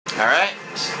Alright,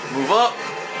 move up.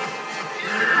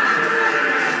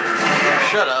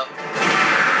 Shut up.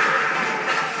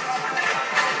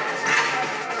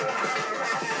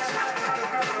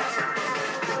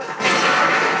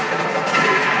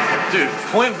 Dude,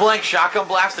 point blank shotgun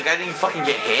blast, the guy didn't even fucking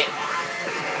get hit.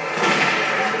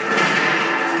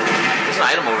 There's an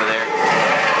item over there.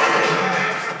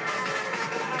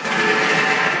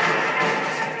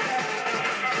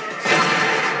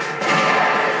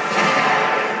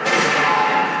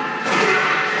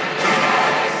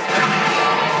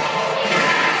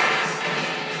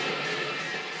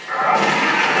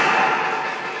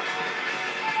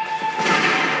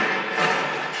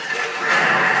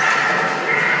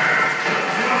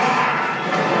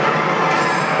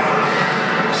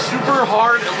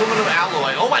 Hard aluminum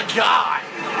alloy. Oh my god!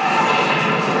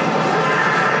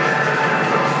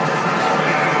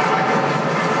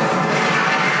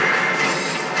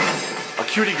 A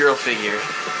cutie girl figure.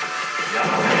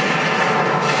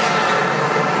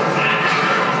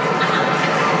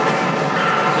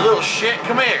 You little shit,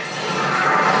 come here.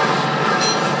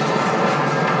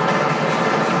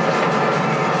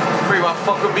 Where you wanna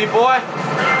fuck with me, boy?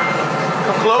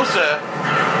 Come closer.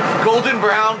 Golden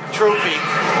brown trophy.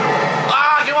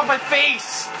 Ah, get off my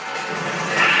face!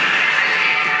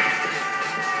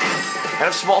 I had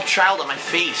a small child on my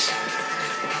face.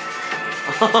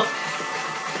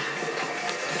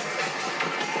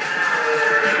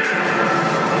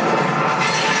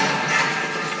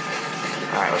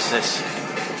 Alright, what's this?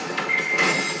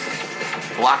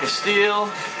 Block of steel.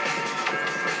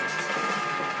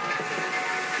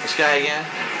 This guy again.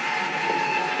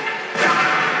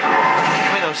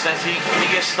 Made no sense, he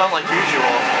gets stunned like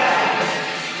usual.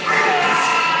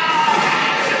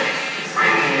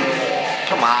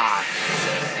 Come on.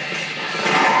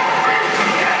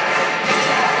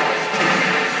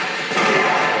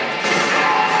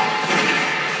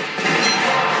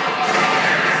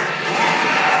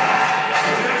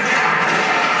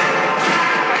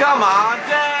 Come on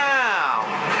down.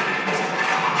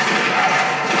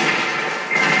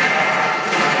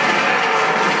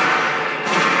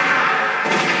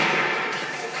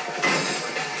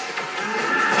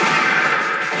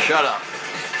 Shut up.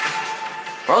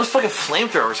 Where are those fucking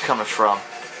flamethrowers coming from?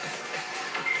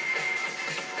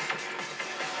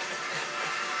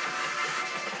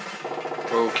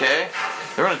 Okay.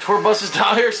 They're running tour buses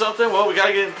down here or something? Well, we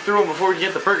gotta get through them before we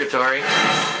get to purgatory.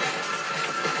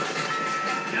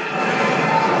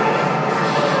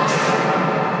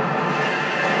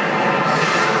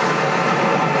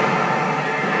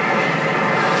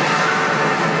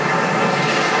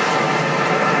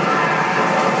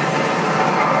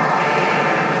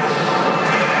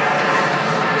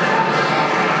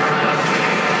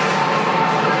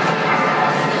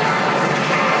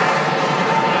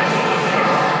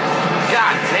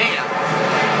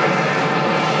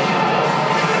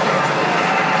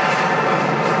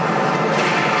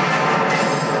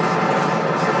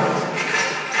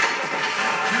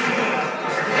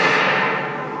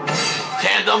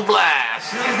 Tandem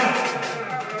blast!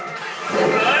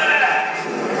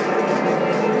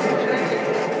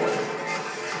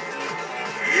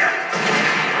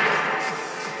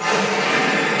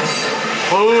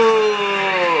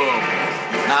 Boom!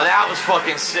 Now that was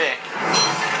fucking sick.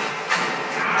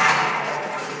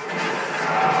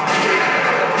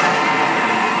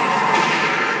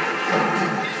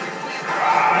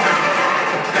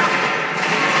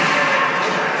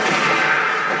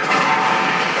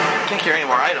 Can't carry any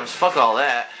more items. Fuck all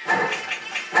that.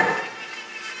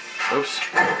 Oops.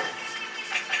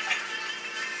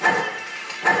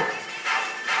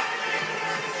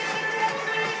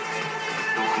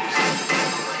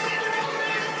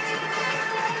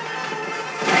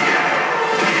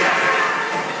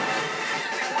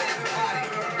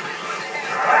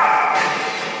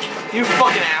 You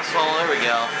fucking asshole. There we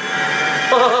go.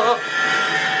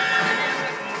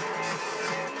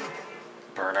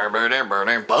 Burner, burner,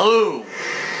 burner, boom!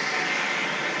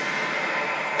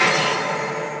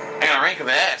 I got a rank of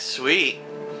S, sweet.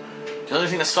 The only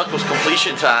thing that sucked was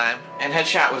completion time, and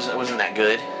headshot wasn't that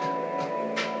good.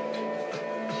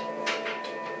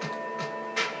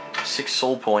 6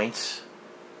 soul points.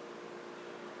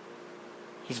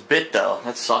 He's bit though,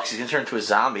 that sucks, he's gonna turn into a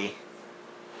zombie.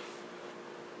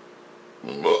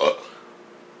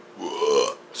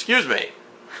 Excuse me.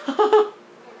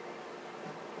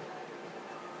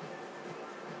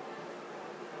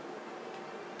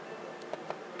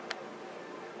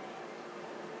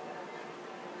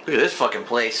 Look at this fucking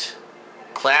place.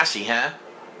 Classy, huh?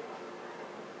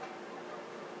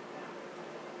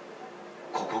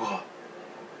 ここが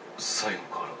最後の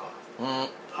カードか。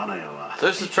花屋は So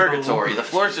this is Purgatory. The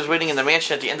florist is waiting in the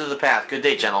mansion at the end of the path. Good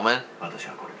day, gentlemen.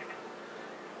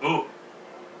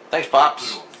 Thanks,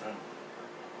 Pops.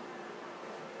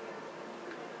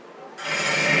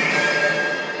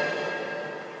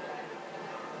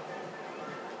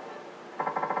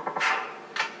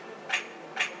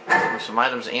 Some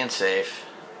items and save.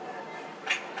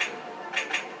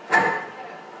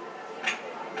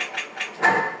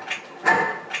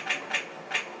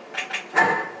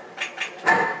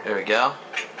 There we go.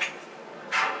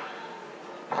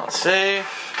 Now let's save.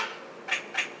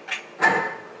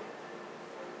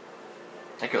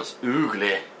 That goes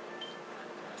oogly.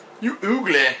 You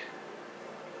oogly.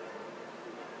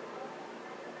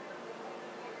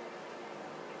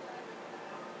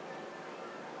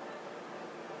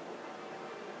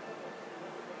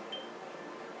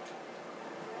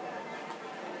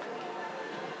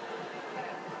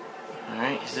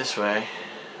 Alright, he's this way.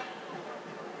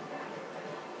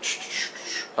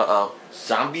 Uh-oh.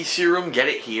 Zombie serum, get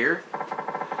it here?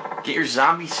 Get your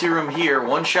zombie serum here.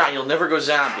 One shot and you'll never go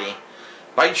zombie.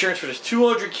 Buy insurance for just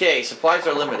 200K. Supplies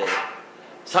are limited.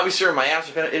 Zombie serum, my ass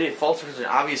has been an idiot. False is an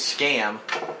obvious scam.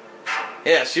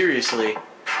 Yeah, seriously.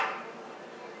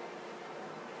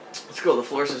 Let's go. The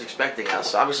florist is expecting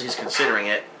us. Obviously he's considering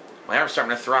it. My arm's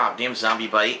starting to throb. Damn zombie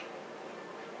bite.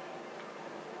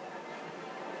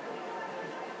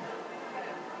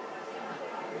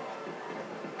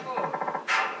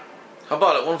 How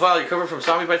about it? One vial, you cover from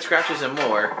zombie bite, scratches, and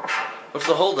more. What's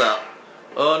the holdup?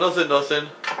 Oh, nothing. So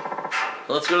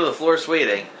let's go to the florist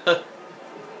waiting.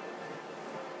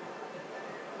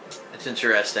 That's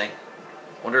interesting.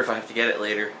 Wonder if I have to get it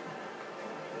later.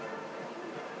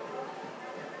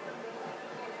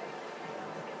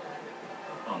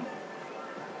 You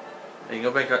can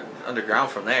go back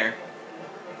underground from there.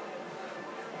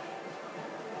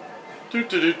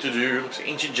 Looks like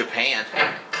ancient Japan.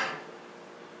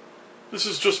 This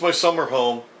is just my summer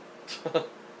home.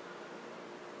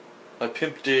 My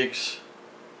pimp digs.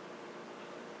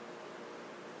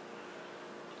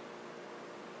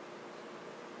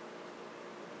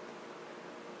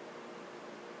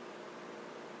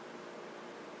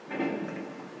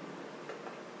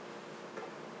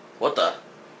 What the?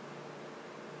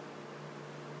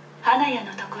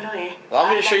 Allow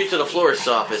me to show you to the florist's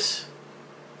office.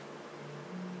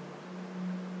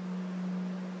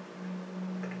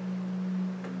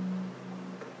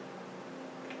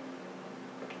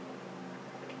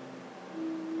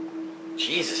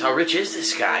 Jesus, how rich is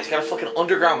this guy? He's got a fucking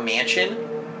underground mansion?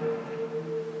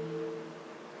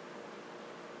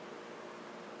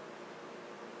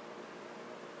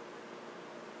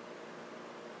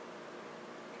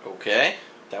 Okay,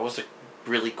 that was a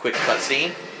really quick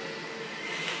cutscene.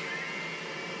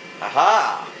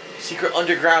 Aha! Secret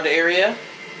underground area.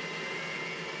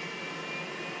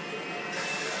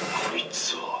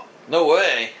 No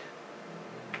way.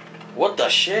 What the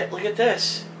shit? Look at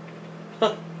this.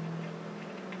 Huh.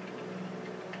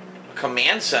 A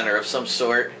command center of some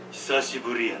sort.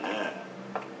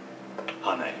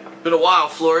 Been a while,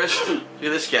 florist. Look at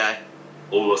this guy.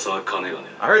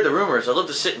 I heard the rumors. I'd love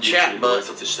to sit and chat, but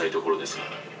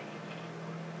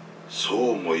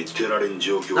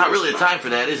not really the time for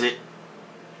that, is it?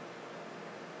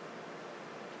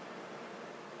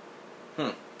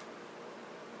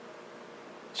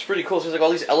 It's pretty cool. Seems like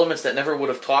all these elements that never would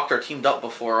have talked or teamed up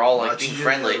before are all like being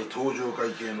friendly.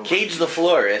 Cage the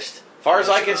florist. As far as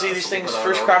I can see, these things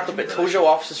first cropped up at Tojo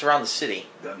offices around the city.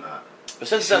 But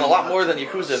since then, a lot more than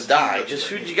Yakuza have died. Just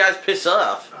who did you guys piss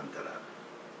off?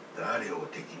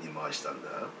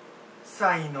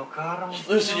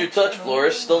 Loosen your touch,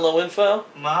 florist. Still no info?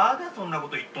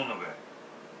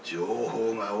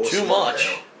 Too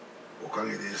much.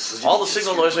 All the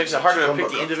signal noise makes it harder to pick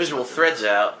the individual threads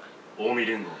out.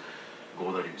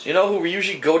 You know who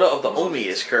Ryuji Goda of the Omi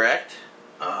is, correct?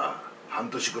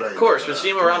 Of course, been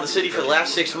seeing him around the city for the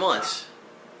last 6 months.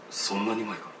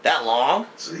 That long?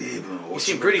 You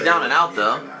seem pretty down and out,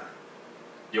 though.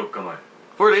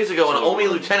 4 days ago, an Omi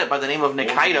lieutenant by the name of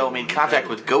Nikaido made contact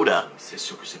with Goda.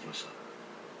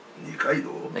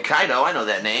 Nikaido, I know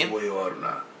that name.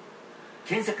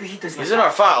 He's in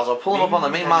our files. I'll pull him up on the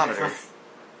main monitor.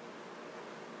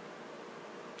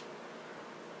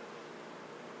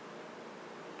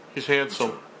 He's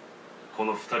handsome.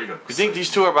 You think these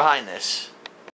two are behind this?